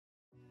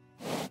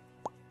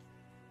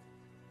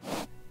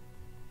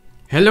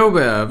Hello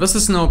there, this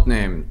is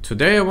Nopename.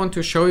 Today I want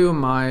to show you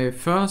my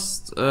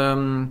first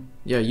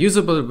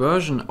usable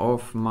version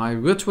of my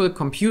virtual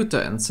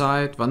computer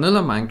inside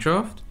vanilla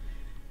Minecraft.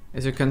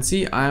 As you can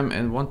see, I'm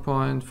in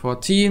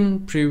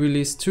 1.14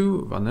 pre-release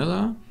 2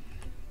 vanilla,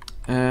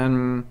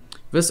 and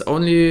this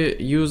only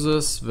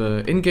uses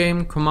the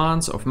in-game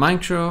commands of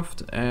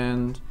Minecraft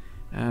and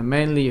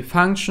mainly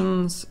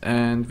functions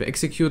and the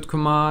execute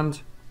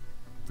command,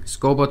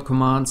 scoreboard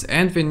commands,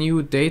 and the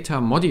new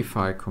data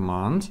modify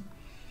command.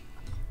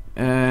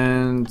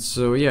 And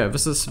so yeah,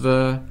 this is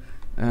the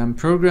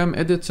program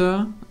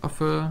editor of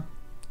a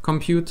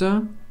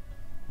computer,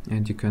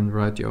 and you can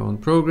write your own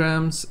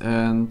programs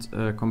and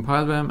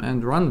compile them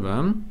and run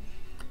them.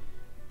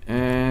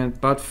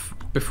 But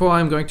before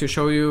I'm going to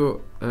show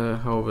you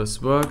how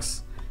this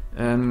works,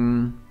 I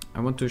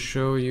want to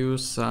show you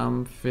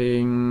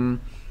something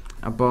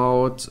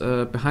about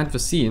behind the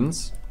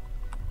scenes.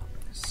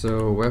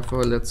 So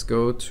therefore let's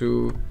go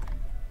to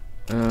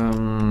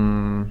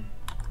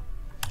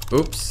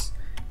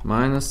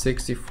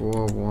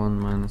 -64 1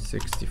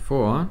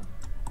 -64,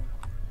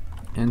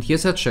 and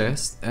here's a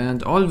chest,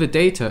 and all the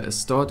data is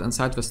stored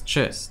inside this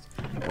chest,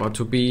 or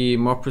to be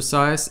more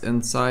precise,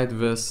 inside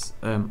this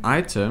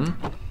item,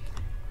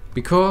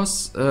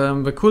 because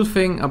the cool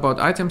thing about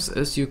items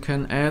is you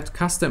can add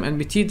custom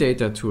NVT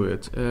data to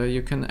it.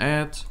 You can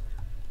add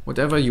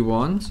whatever you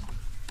want,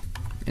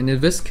 and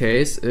in this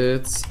case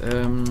it's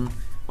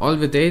all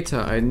the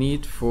data I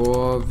need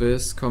for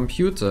this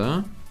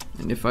computer.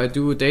 And if I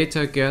do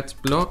data get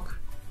block,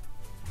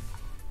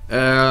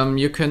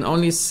 you can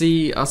only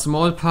see a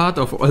small part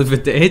of all the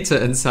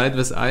data inside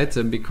this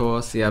item,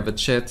 because yeah, the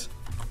chat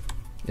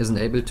isn't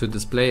able to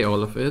display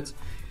all of it.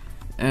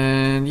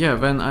 And yeah,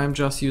 then I'm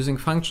just using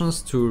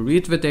functions to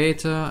read the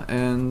data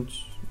and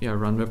yeah,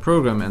 run the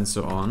program and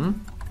so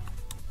on.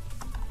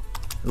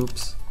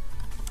 Oops.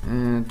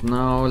 And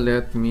now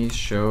let me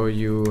show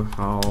you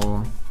how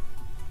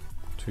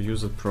to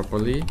use it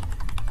properly.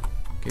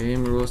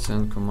 Game rules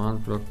and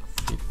command block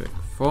feedback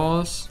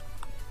false.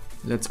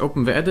 Let's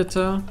open the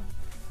editor.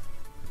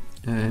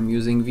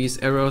 Using these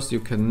arrows you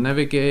can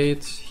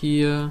navigate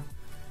here,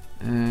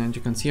 and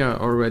you can see I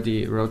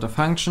already wrote a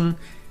function.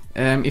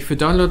 If you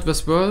download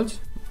this world,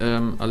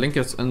 a link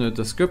is in the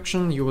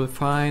description, you will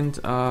find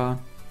a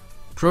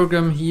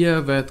program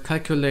here that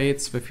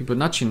calculates the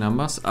Fibonacci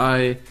numbers.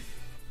 I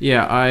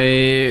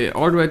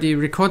already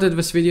recorded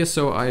this video,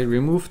 so I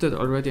removed it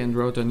already and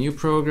wrote a new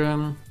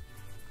program.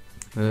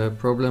 The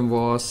problem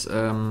was,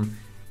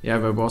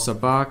 there was a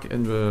bug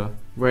in the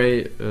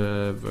way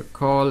the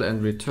call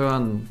and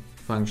return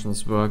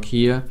functions work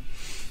here,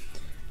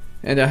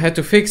 and I had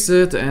to fix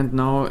it, and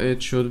now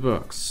it should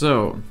work.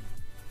 So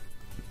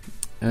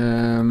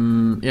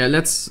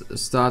let's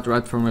start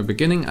right from the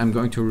beginning. I'm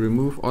going to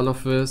remove all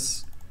of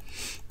this,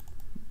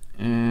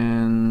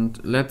 and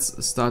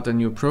let's start a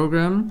new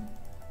program.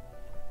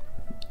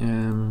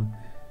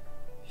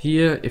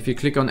 Here, if you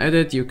click on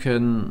edit, you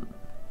can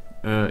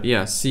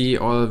see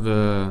all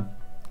the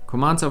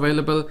commands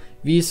available.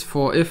 These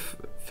 4 if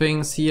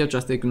things here,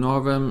 just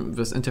ignore them.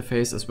 This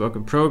interface is work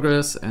in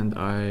progress, and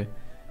I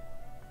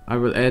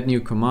will add new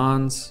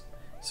commands,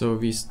 so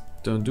these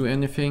don't do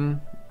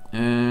anything.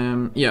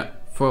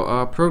 For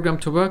our program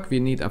to work, we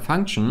need a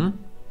function.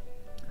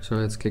 So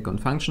let's click on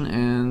function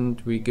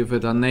and we give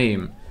it a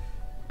name.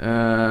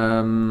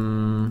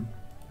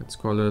 Let's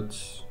call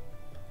it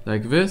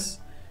like this.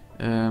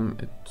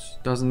 It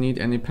doesn't need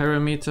any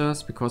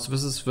parameters, because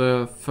this is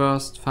the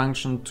first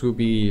function to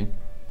be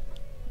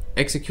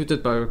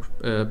executed by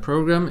a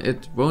program.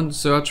 It won't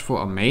search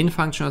for a main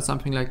function or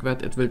something like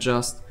that. It will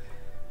just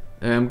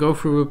go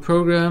through the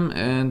program,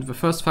 and the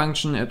first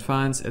function it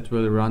finds, it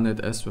will run it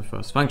as the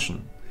first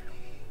function.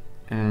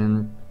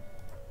 And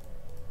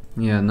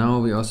yeah, now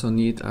we also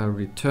need a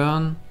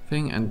return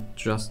thing, and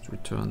just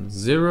return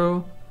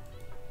 0.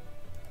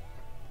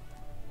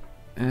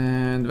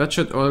 And that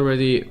should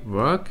already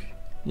work,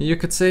 you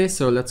could say.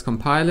 So let's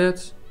compile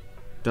it.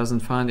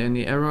 Doesn't find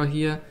any error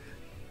here.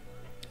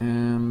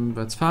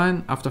 That's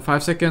fine. After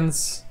 5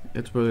 seconds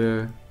it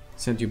will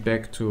send you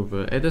back to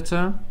the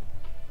editor.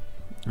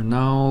 And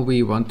now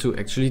we want to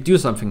actually do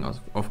something,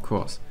 of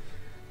course.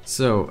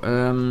 So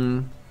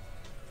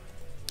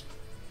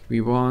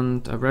we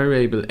want a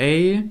variable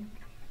a,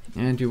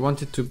 and we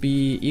want it to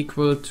be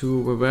equal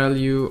to the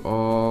value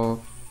of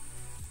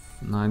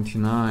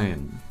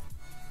 99.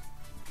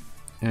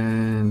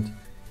 And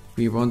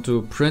we want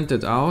to print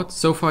it out.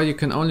 So far you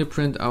can only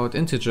print out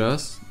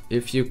integers.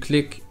 If you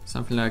click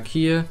something like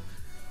here,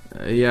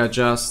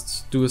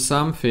 just do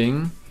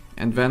something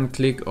and then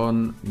click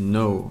on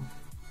no.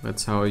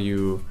 That's how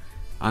you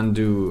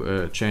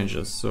undo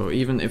changes. So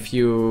even if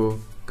you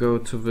go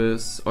to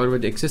this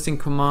already existing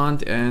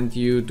command and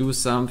you do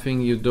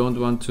something you don't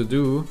want to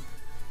do,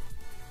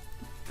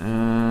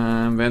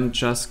 then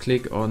just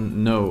click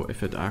on no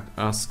if it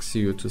asks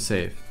you to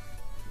save,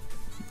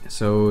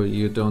 so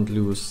you don't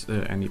lose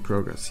any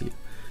progress here.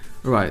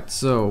 Right,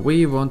 so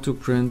we want to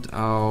print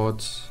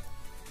out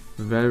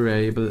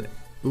variable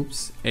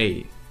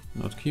a,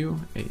 not q,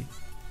 a.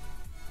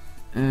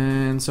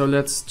 And so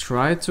let's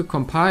try to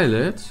compile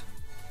it,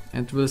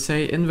 and we'll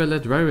say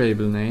invalid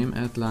variable name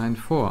at line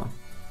 4.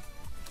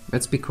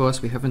 That's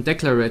because we haven't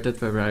declared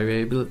the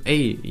variable a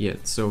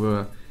yet, so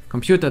the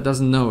computer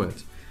doesn't know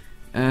it.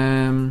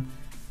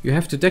 You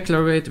have to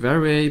declare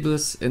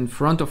variables in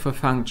front of a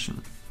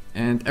function,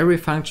 and every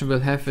function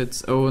will have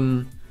its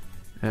own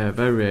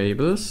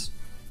variables.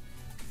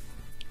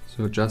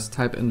 So just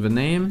type in the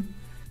name,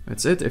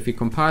 that's it. If we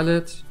compile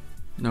it,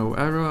 no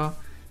error,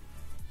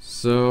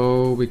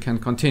 so we can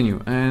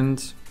continue.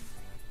 And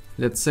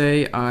let's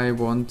say I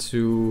want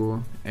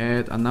to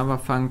add another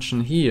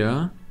function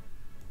here.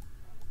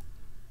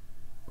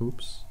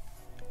 Oops,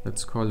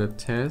 let's call it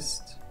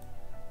test.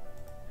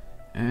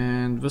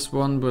 And this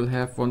one will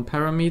have one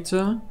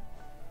parameter,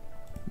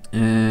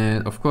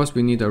 and of course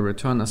we need a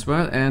return as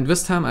well. And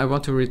this time I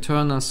want to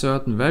return a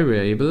certain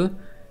variable.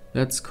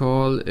 Let's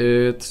call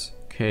it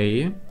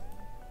k.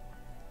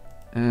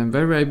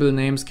 Variable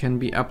names can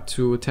be up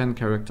to 10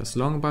 characters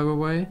long, by the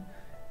way.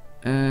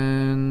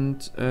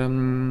 And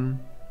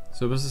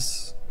so this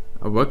is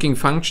a working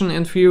function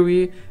in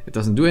theory. It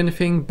doesn't do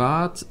anything,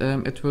 but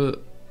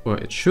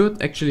it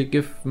should actually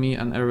give me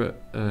an error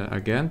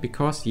again,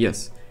 because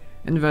yes,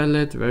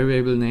 invalid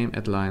variable name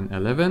at line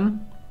 11,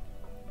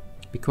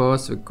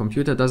 because the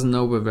computer doesn't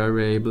know the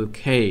variable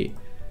k.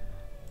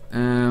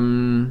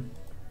 And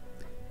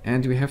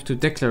we have to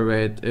declare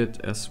it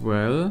as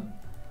well,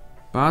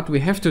 but we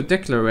have to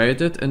declare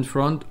it in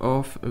front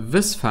of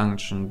this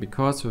function,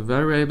 because the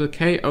variable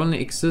k only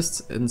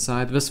exists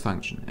inside this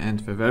function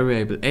and the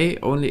variable a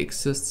only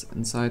exists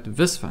inside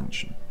this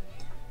function.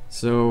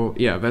 So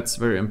yeah, that's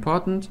very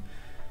important.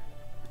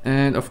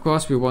 And of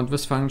course we want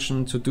this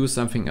function to do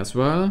something as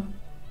well.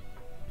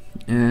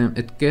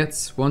 It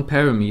gets one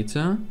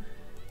parameter,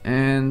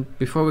 and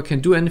before we can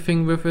do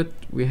anything with it,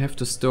 we have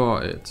to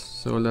store it.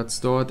 So let's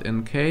store it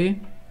in k,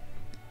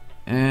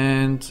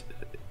 and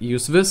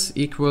use this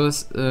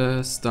equals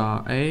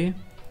star a,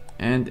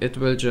 and it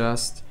will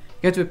just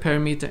get the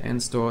parameter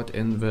and store it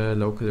in the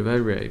local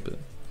variable.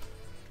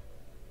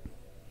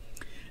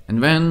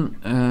 And then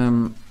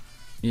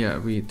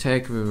we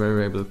take the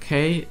variable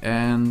k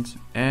and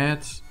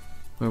add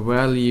the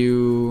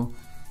value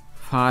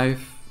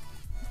 5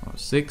 or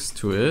 6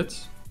 to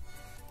it,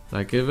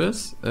 like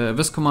this.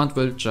 This command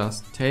will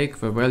just take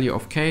the value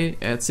of k,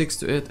 add 6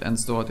 to it, and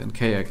store it in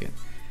k again.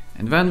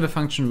 And then the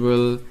function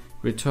will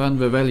return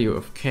the value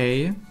of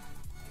k.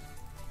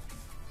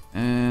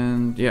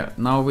 And yeah,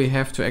 now we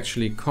have to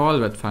actually call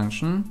that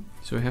function.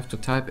 So we have to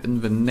type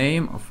in the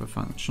name of the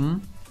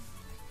function.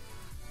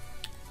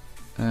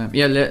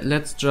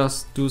 Let's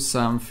just do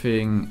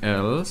something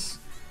else,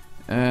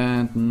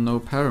 and no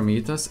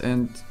parameters.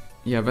 And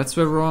yeah, that's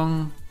the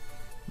wrong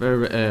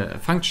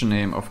function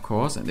name, of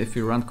course, and if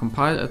you run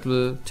compile, it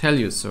will tell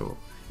you so.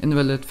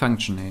 Invalid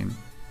function name.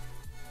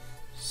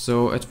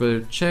 So it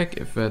will check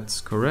if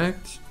that's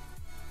correct.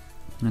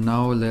 And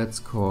now let's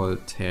call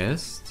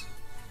test.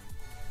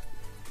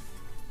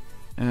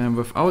 And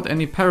without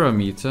any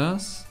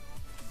parameters.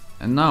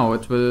 And now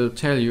it will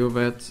tell you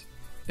that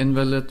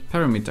invalid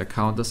parameter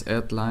count is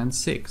at line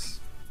 6.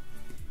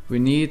 We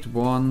need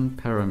one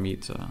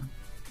parameter.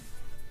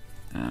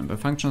 And the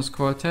function is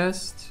called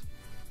test.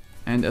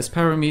 And as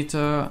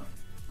parameter,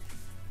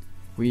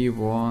 we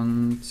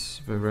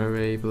want the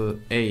variable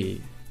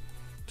a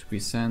to be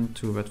sent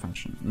to that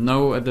function.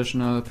 No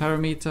additional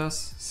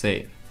parameters,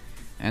 save.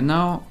 And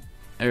now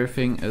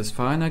everything is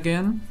fine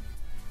again.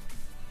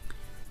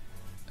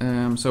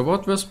 So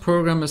what this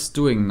program is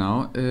doing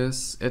now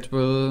is it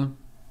will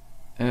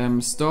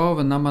store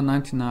the number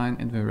 99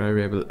 in the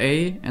variable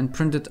a and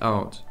print it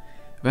out.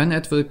 Then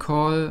it will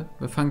call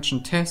the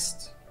function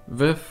test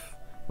with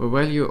the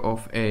value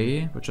of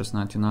a, which is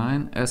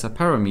 99, as a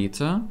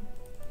parameter,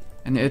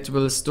 and it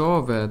will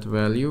store that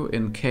value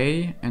in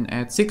k and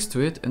add 6 to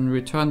it and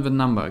return the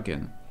number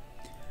again.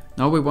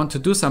 Now we want to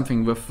do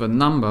something with the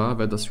number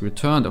that is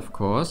returned, of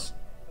course,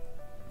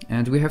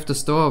 and we have to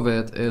store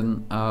that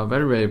in a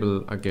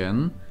variable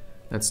again.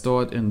 Let's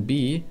store it in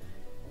b,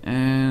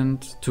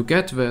 and to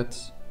get that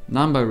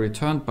number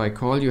returned by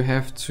call, you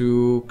have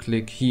to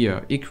click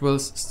here,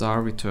 equals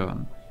star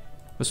return.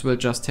 This will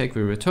just take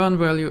the return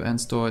value and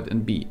store it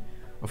in b.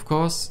 Of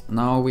course,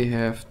 now we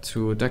have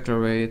to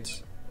declare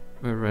the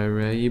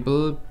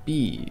variable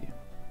b.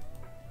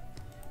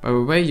 By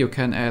the way, you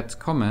can add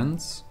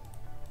comments.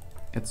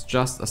 It's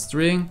just a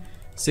string,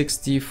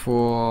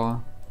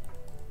 64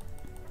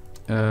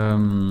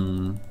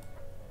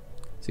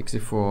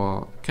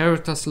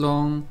 characters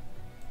long.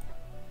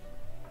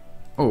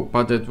 Oh,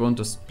 but it won't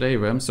display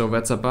them, so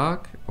that's a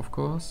bug, of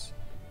course.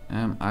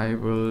 I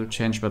will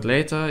change that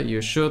later.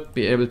 You should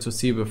be able to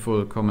see the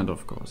full comment,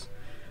 of course.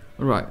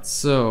 Alright,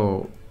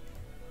 so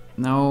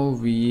now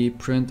we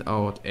print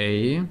out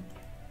a,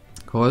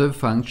 call the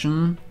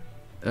function,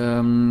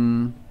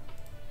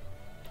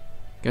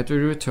 get the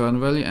return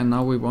value, and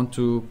now we want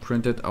to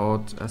print it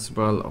out as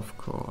well, of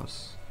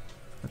course.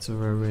 That's a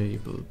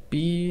variable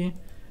b,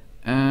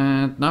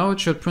 and now it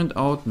should print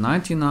out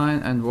 99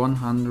 and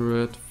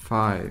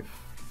 105.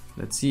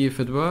 Let's see if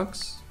it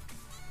works.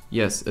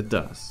 Yes, it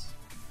does.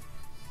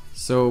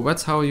 So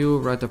that's how you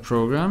write a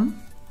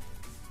program.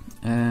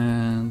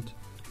 And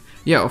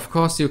yeah, of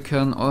course you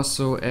can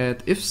also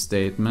add if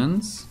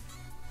statements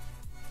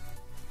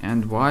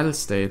and while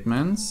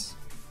statements.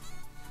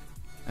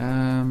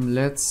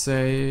 Let's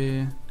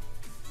say,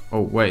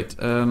 oh wait,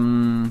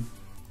 no,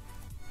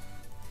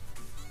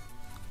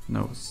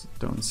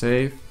 don't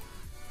save.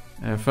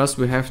 First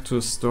we have to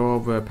store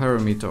the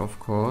parameter, of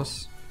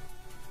course.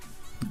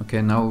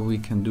 Okay, now we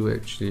can do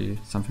actually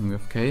something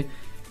with k.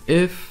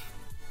 If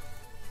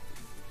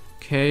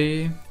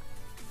k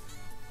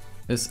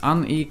is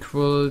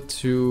unequal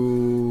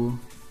to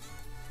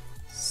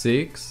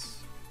 6,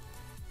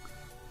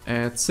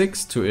 add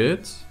 6 to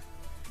it.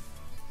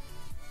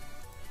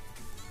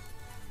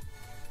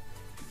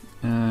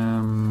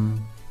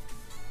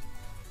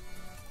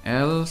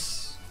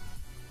 Else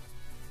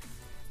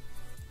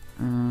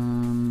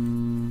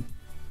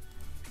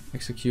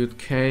execute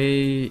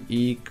k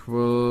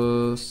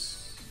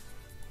equals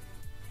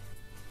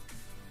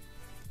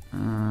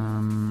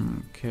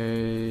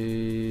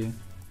k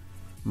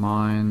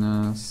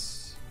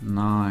minus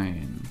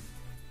 9.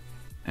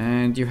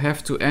 And you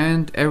have to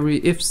end every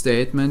if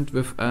statement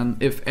with an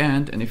if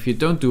and if you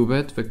don't do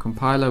that, the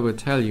compiler will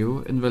tell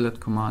you invalid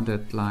command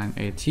at line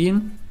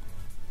 18.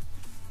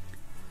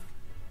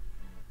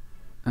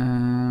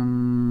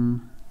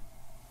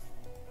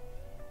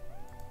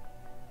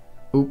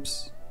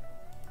 Oops.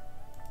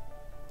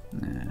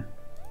 Nah.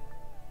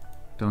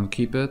 Don't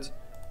keep it.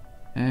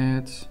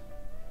 Edit.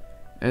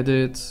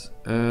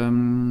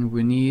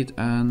 We need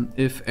an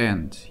if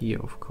and here,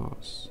 of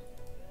course.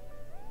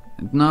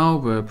 And now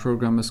the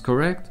program is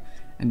correct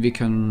and we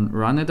can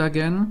run it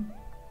again.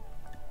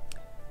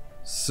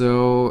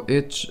 So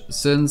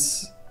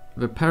since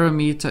the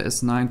parameter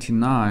is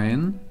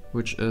 99,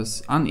 which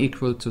is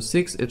unequal to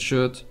 6, it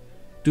should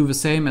do the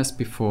same as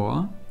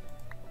before.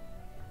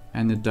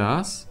 And it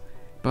does.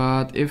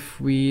 But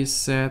if we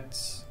set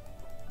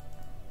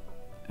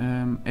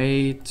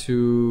a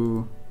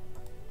to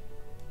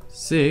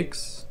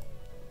 6,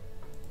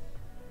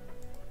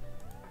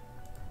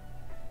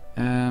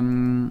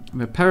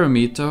 the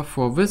parameter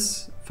for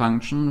this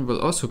function will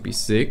also be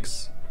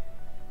 6.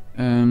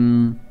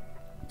 And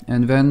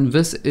then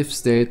this if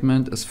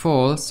statement is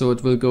false, so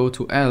it will go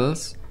to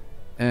else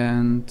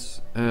and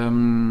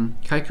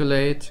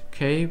calculate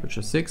k, which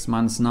is 6,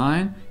 minus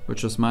 9,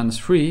 which is minus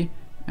 3,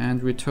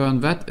 and return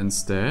that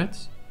instead.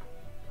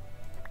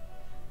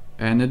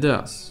 And it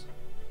does.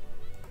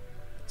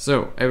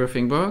 So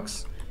everything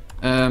works.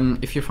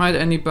 If you find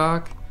any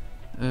bug,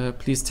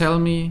 please tell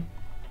me.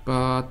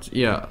 But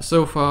yeah,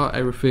 so far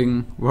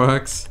everything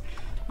works.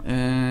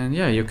 And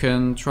yeah, you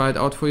can try it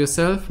out for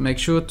yourself. Make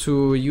sure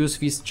to use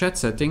these chat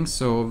settings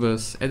so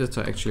this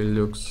editor actually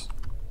looks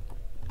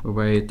the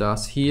way it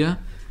does here.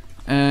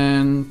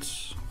 And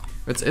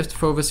that's it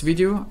for this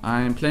video.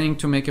 I'm planning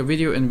to make a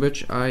video in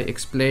which I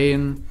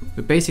explain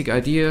the basic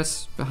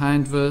ideas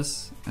behind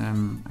this.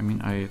 I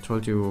mean, I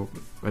told you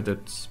that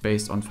it's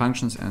based on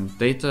functions and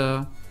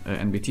data,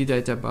 NBT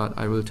data, but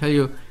I will tell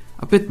you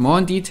a bit more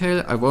in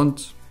detail. I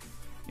won't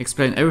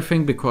explain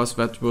everything because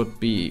that would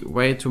be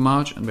way too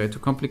much and way too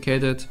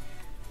complicated.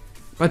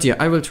 But yeah,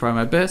 I will try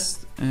my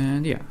best.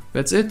 And yeah,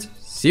 that's it.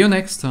 See you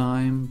next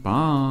time.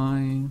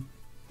 Bye.